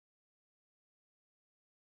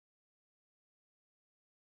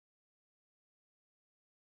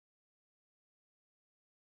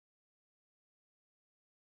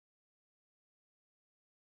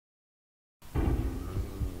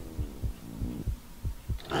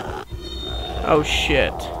Oh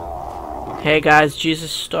shit. Hey guys, Jesus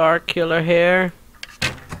Star Killer here.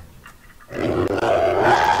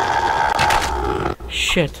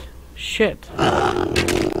 Shit. Shit.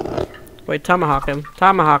 Wait, tomahawk him.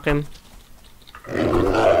 Tomahawk him.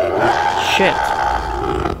 Shit.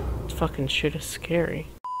 This fucking shit is scary.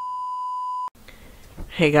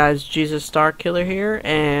 Hey guys, Jesus Star Killer here,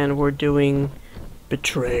 and we're doing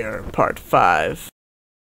Betrayer Part 5.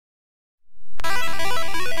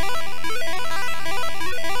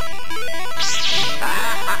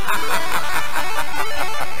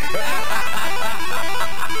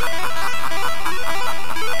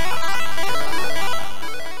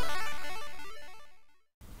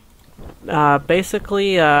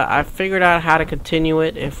 Basically, I figured out how to continue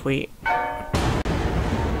it if we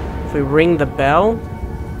ring the bell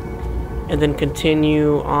and then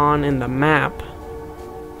continue on in the map.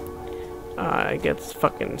 It gets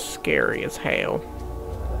fucking scary as hell.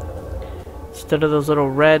 Instead of those little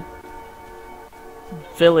red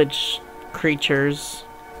village creatures,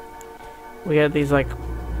 we had these like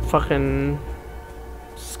fucking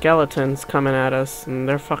skeletons coming at us, and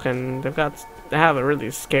they have a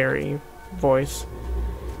really scary voice.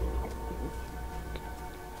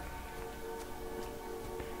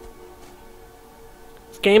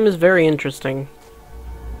 This game is very interesting.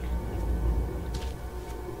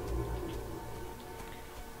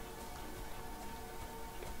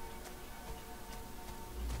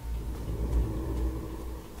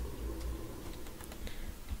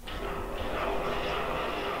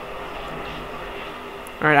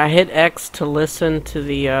 Alright, I hit X to listen to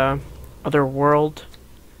the other world,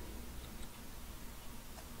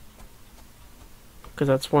 because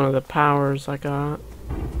that's one of the powers I got.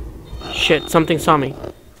 Shit, something saw me.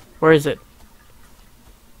 Where is it?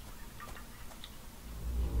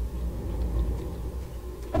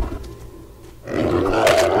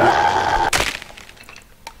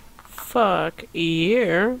 Fuck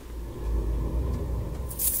yeah.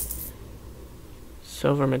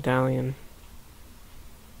 Silver medallion.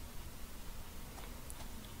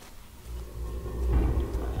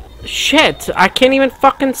 Shit! I can't even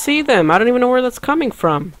fucking see them! I don't even know where that's coming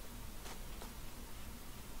from.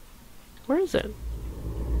 Where is it?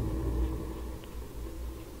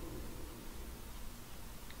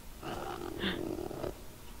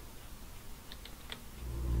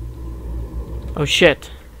 Oh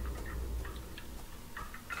shit.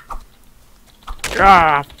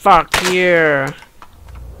 Ah, fuck yeah!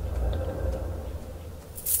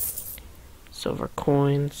 Silver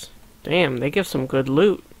coins. Damn, they give some good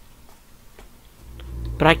loot.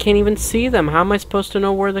 But I can't even see them. How am I supposed to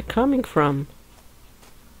know where they're coming from?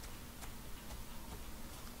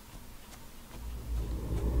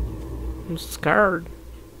 I'm scared.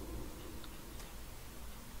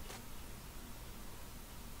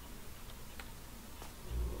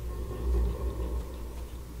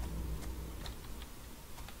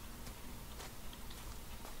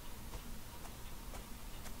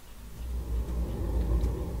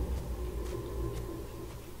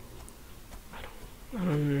 I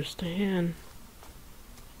don't understand.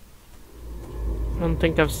 I don't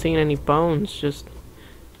think I've seen any bones just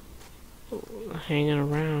hanging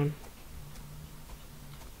around.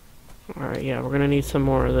 Alright, yeah, we're gonna need some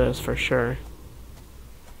more of this for sure.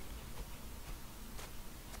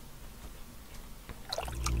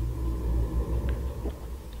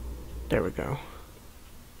 There we go.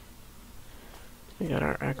 We got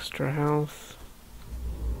our extra health.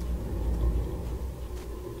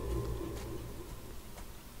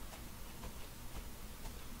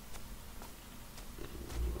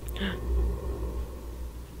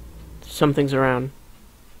 Something's around.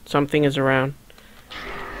 Something is around.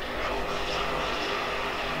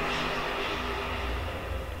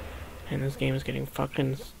 And this game is getting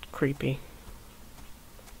fucking creepy.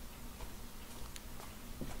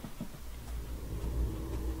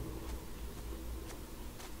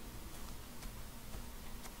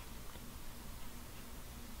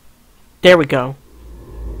 There we go.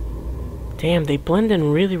 Damn, they blend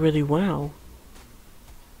in really, really well.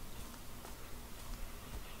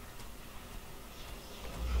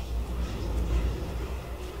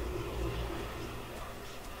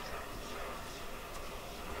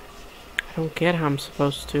 I don't get how I'm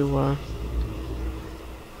supposed to,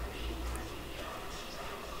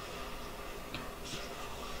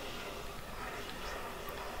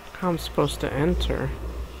 how I'm supposed to enter.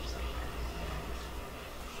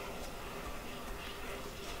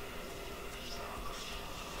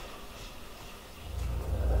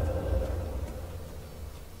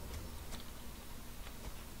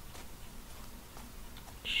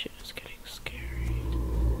 Shit is getting scary.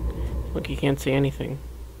 Look, you can't see anything.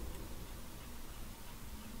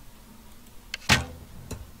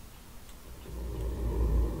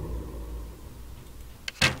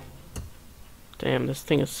 Damn, this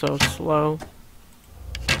thing is so slow.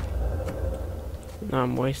 Now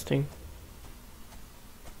I'm wasting.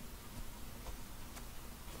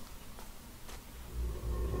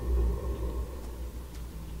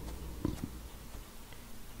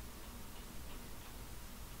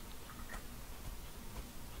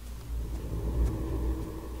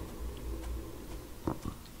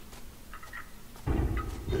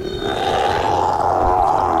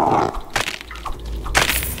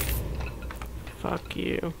 Fuck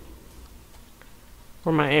you.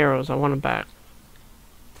 Where are my arrows? I want them back.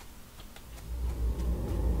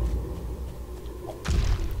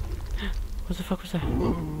 What the fuck was that?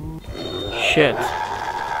 Shit.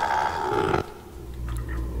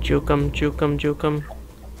 Juke 'em, juke 'em, juke 'em.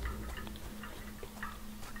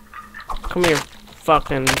 Come here,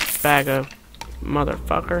 fucking bag of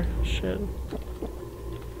motherfucker. Shit.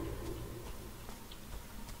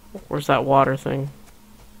 Where's that water thing?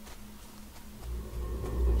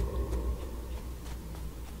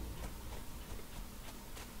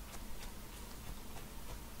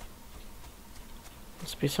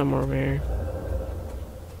 Must be somewhere over here.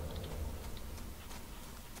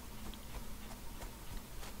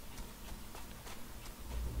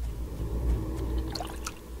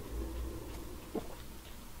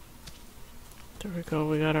 There we go,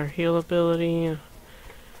 we got our heal ability.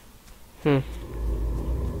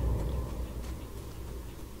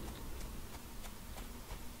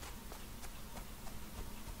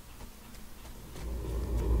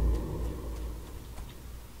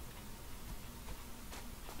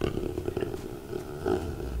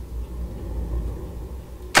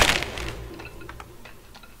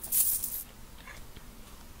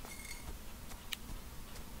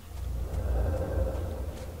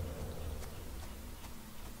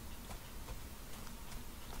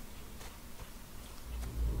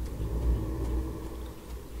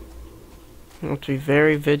 I have to be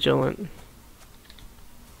very vigilant.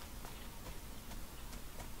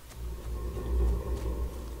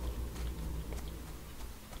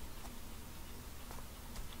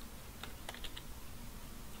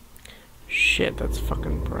 Shit, that's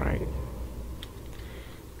fucking bright.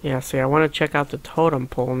 Yeah, see, I want to check out the totem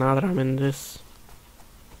pole now that I'm in this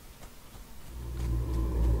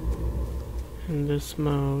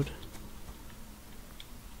mode.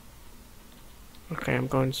 Okay, I'm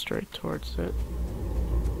going straight towards it.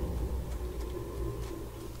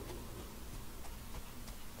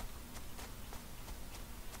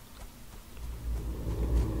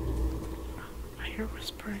 I hear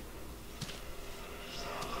whispering.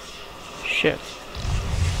 Shit.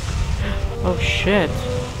 Oh shit.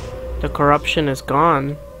 The corruption is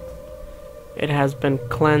gone. It has been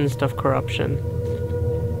cleansed of corruption.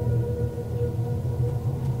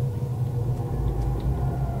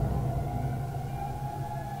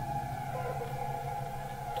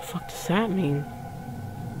 The fuck does that mean?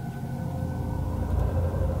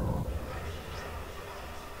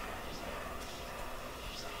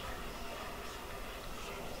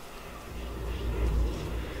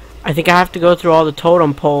 I think I have to go through all the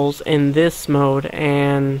totem poles in this mode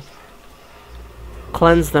and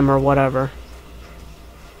cleanse them or whatever.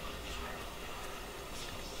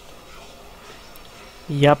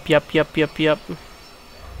 Yup.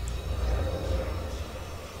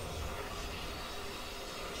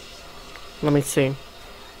 Let me see.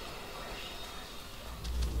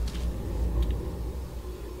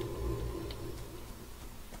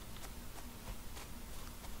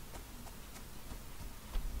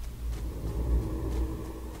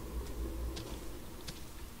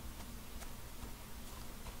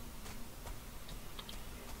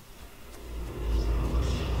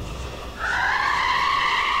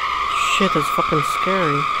 Shit, that's fucking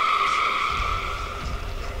scary.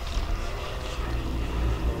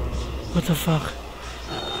 What the fuck?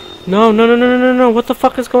 No. What the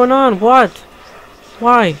fuck is going on? What?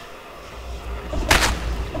 Why?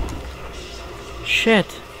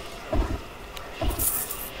 Shit.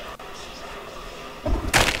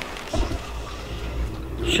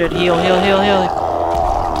 Shit, heal.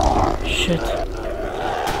 Shit.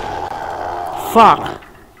 Fuck.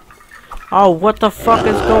 Oh, what the fuck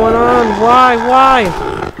is going on? Why?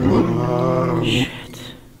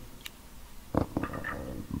 Shit.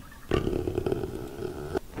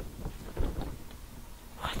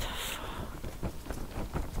 What the fuck?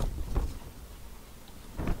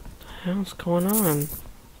 What the hell's going on?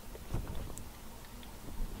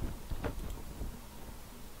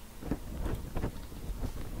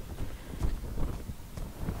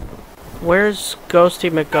 Where's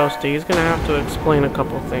Ghosty McGhosty? He's gonna have to explain a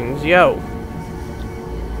couple things. Yo!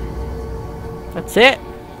 That's it!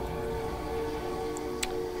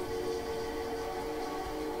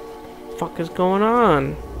 fuck is going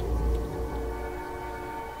on?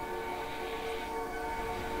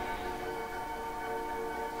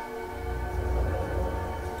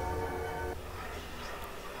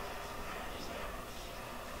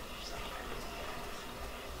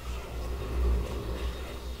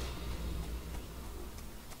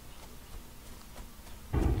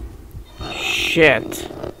 Shit.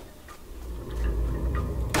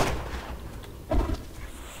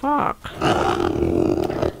 Fuck.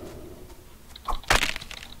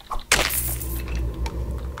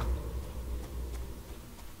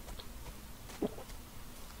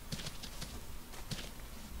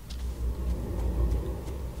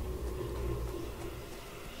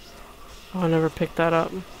 Oh, I never picked that up.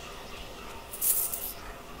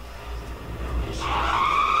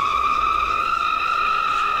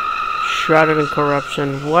 Shrouded in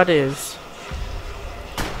corruption. What is?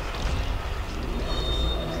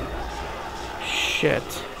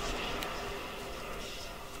 Shit.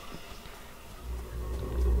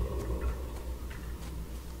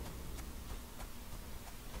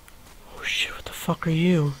 Oh shit, what the fuck are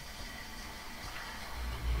you?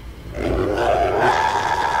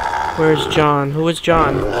 Where's John? Who is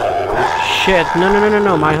John? Shit,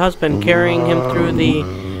 no, my husband, carrying him through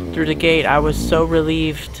the gate. I was so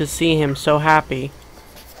relieved to see him, so happy.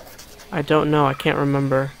 I don't know, I can't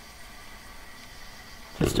remember.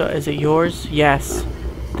 Is it yours? Yes.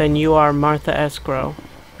 Then you are Martha Escrow.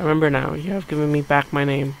 I remember now, you have given me back my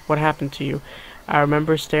name. What happened to you? I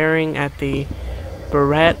remember staring at the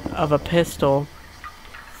barrette of a pistol,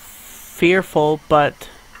 fearful but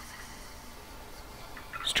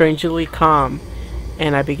strangely calm,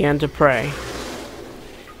 and I began to pray.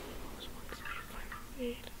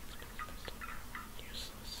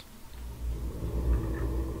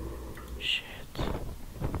 Shit.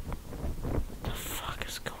 What the fuck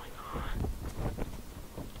is going on?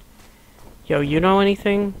 Yo, you know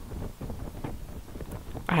anything?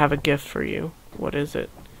 I have a gift for you. What is it?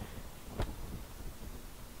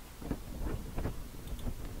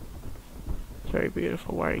 It's very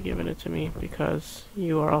beautiful. Why are you giving it to me? Because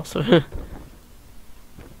you are also...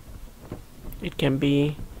 It can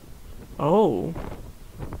be... Oh!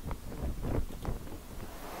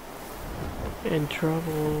 It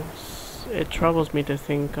troubles me to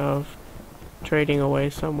think of trading away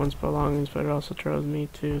someone's belongings, but it also troubles me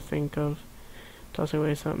to think of tossing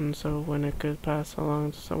away something so when it could pass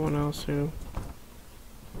along to someone else who...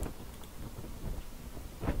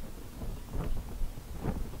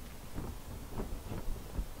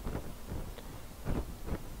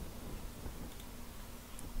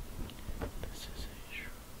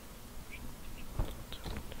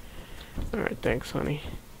 Alright, thanks, honey.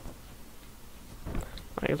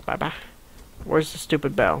 I guess bye-bye. Where's the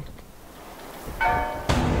stupid bell?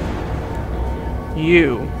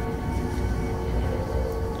 You.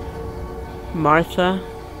 Martha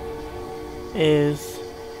is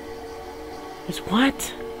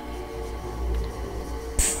what?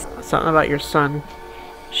 Something about your son.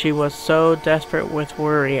 She was so desperate with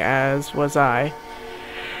worry, as was I.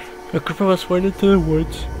 A group of us went into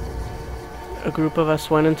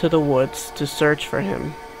the woods to search for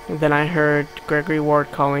him. Then I heard Gregory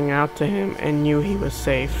Ward calling out to him and knew he was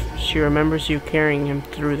safe. She remembers you carrying him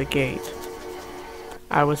through the gate.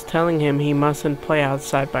 I was telling him he mustn't play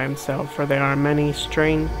outside by himself, for there are many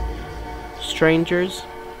strangers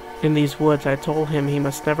in these woods. I told him he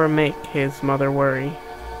must never make his mother worry.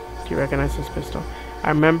 Do you recognize this pistol? I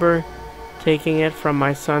remember taking it from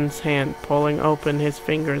my son's hand, pulling open his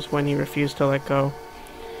fingers when he refused to let go,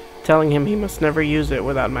 telling him he must never use it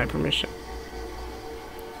without my permission.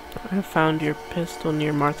 I have found your pistol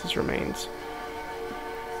near Martha's remains.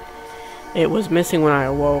 It was missing when I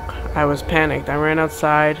awoke. I was panicked. I ran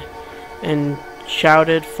outside and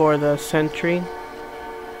shouted for the sentry.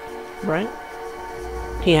 Right?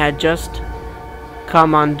 He had just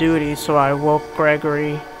come on duty, so I woke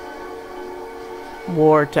Gregory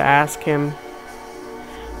Ward to ask him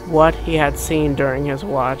what he had seen during his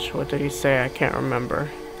watch. What did he say? I can't remember.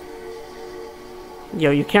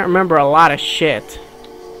 Yo, you can't remember a lot of shit.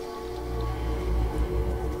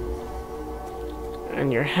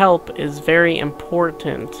 And your help is very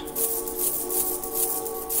important.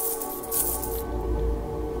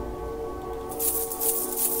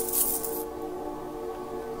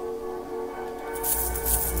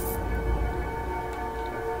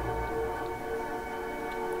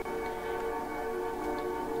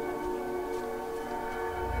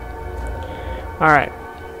 Alright.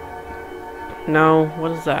 No,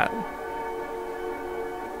 what is that?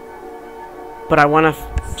 But I want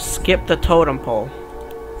to skip the totem pole.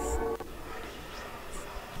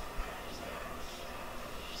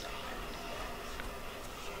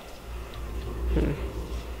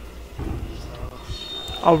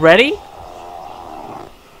 Already?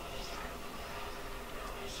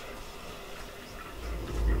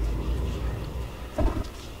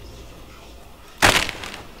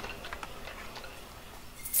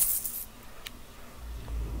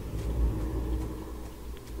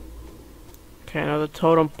 Okay, now the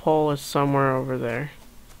totem pole is somewhere over there.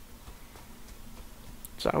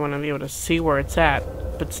 So I want to be able to see where it's at,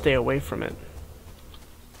 but stay away from it.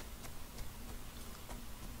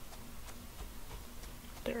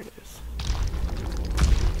 There it is.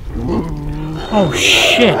 Oh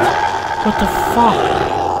shit! What the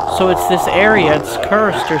fuck? So it's this area, it's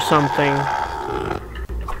cursed or something.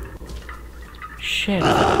 Shit.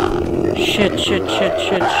 Shit, shit, shit,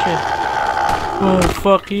 shit, shit. Oh,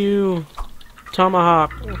 fuck you.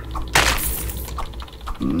 Tomahawk.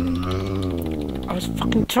 I was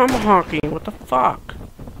fucking tomahawking. What the fuck?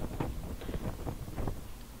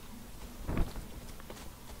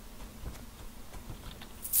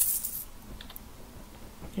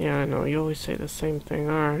 Yeah, I know. You always say the same thing.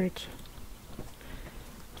 Alright.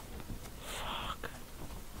 Fuck.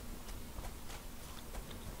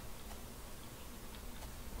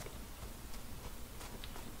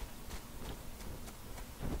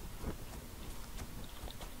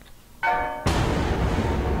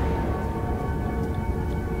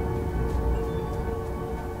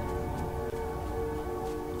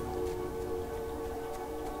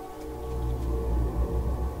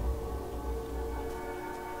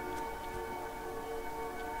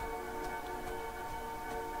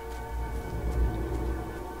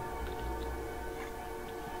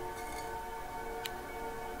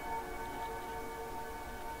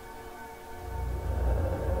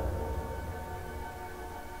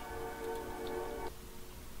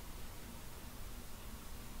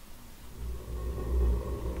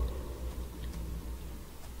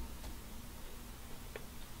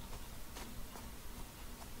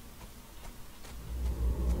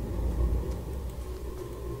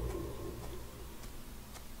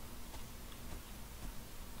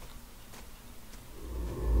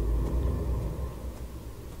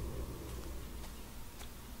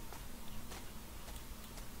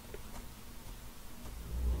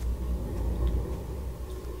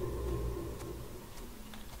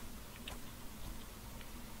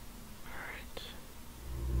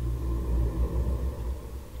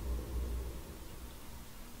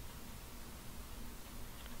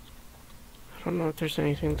 I don't know if there's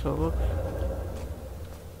anything to look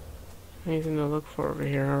for over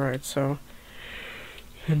here. Alright, so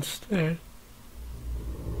instead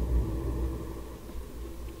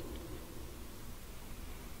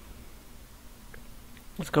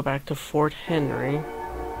let's go back to Fort Henry.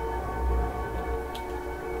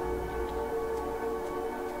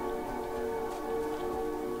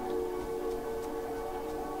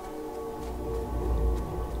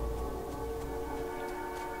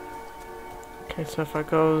 Okay, so if I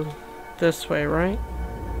go this way, right?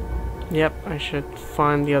 Yep, I should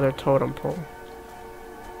find the other totem pole.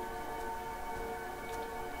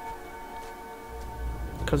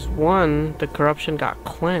 Because one, the corruption got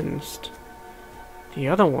cleansed. The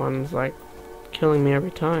other one's like killing me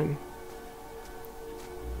every time.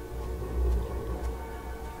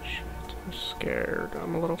 Shit, I'm scared.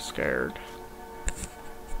 I'm a little scared.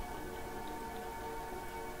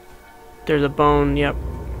 There's a bone, yep.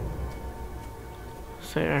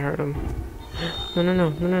 Say I heard him. No, no, no,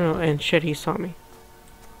 no, no, no. And shit, he saw me.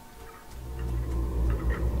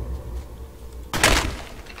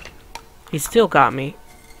 He still got me.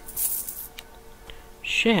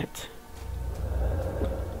 Shit.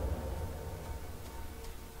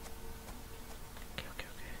 Okay, okay,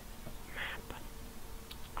 okay. Map.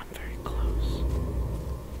 I'm very close.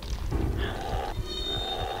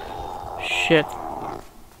 Shit.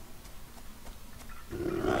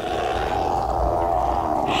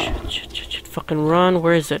 Fucking run.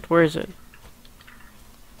 Where is it? Where is it?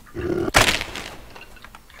 Shit.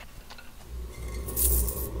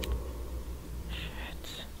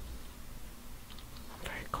 I'm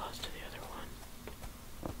very close to the other one.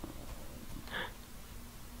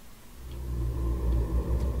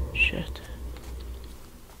 Shit.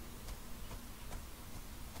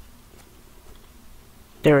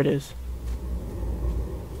 There it is.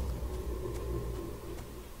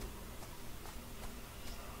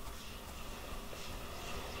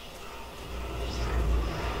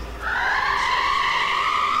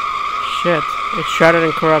 Shit, it's shrouded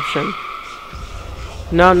in corruption.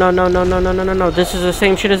 No, no, no, no, no, no, no, no, no. This is the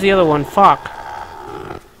same shit as the other one. Fuck.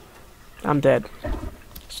 I'm dead.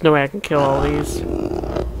 There's no way I can kill all these.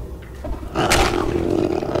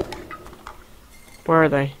 Where are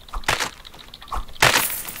they?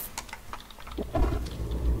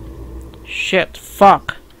 shit.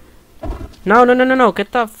 Fuck. No, no, no, no, no.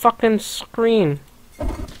 Get the fucking screen.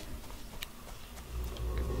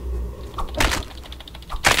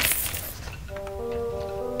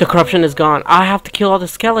 The corruption is gone. I have to kill all the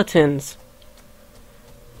skeletons.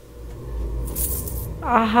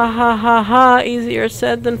 Ah ha ha ha ha. Easier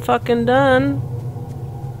said than fucking done.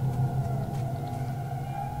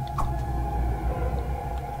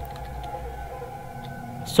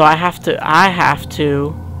 So I have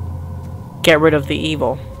to get rid of the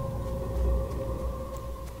evil.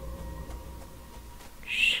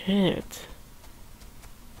 Shit.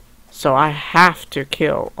 So I have to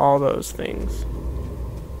kill all those things.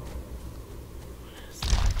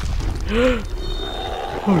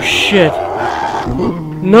 Oh shit.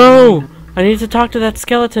 No! I need to talk to that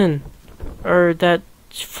skeleton. Or that...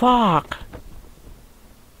 Fuck.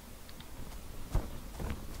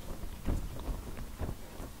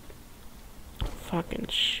 Fucking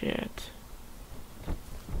shit.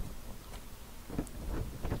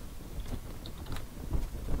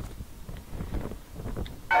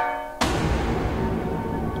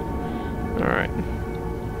 Alright.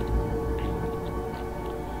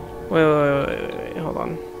 Wait, hold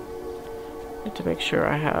on. I need to make sure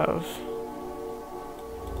I have...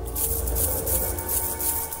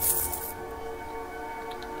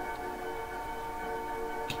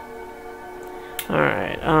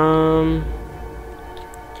 Alright,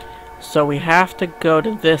 so we have to go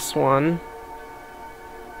to this one.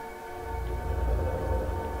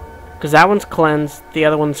 Because that one's cleansed, the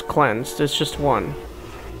other one's cleansed. It's just one.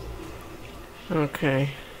 Okay,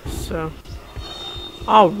 so...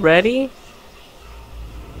 Already?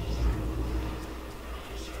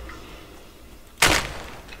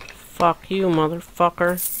 Fuck you,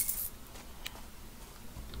 motherfucker.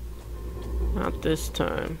 Not this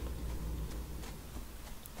time.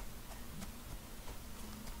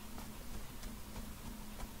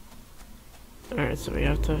 Alright, so we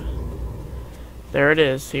have to... There it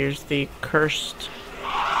is. Here's the cursed...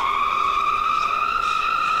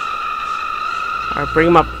 Alright, bring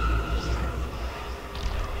him up.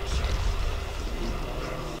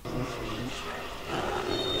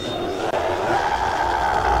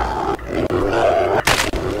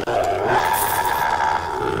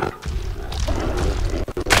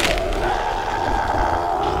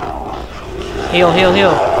 Heal, heal,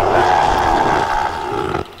 heal.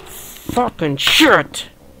 Fucking shit!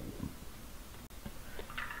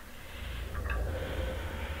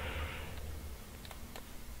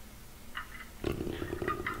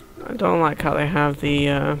 I don't like how they have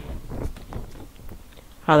the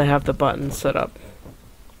buttons set up.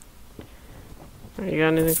 You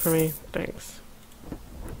got anything for me? Thanks.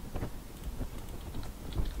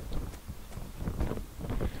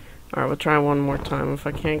 Alright, we'll try one more time. If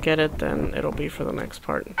I can't get it, then it'll be for the next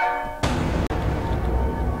part.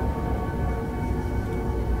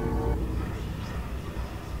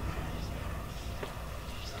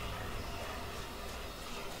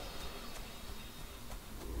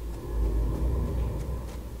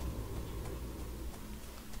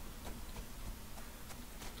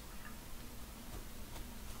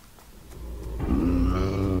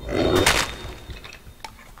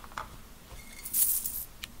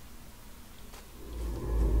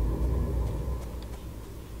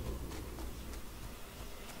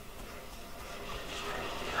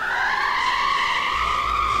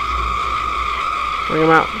 Bring him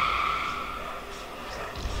out.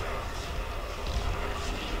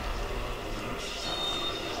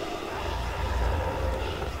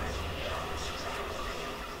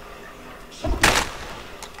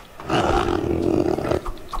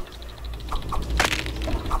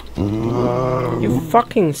 You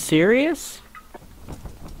fucking serious?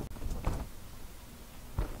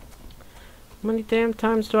 How many damn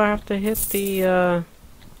times do I have to hit the,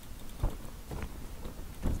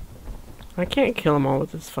 I can't kill them all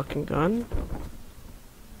with this fucking gun.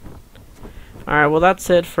 Alright, well that's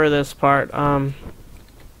it for this part.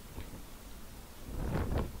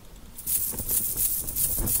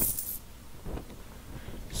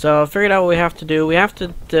 So I figured out what we have to do. We have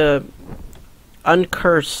to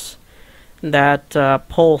uncurse that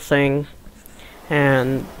pole thing,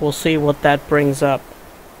 and we'll see what that brings up.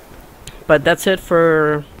 But that's it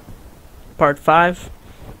for part 5.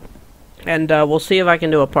 And we'll see if I can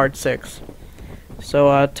do a part 6.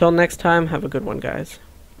 So till next time, have a good one, guys.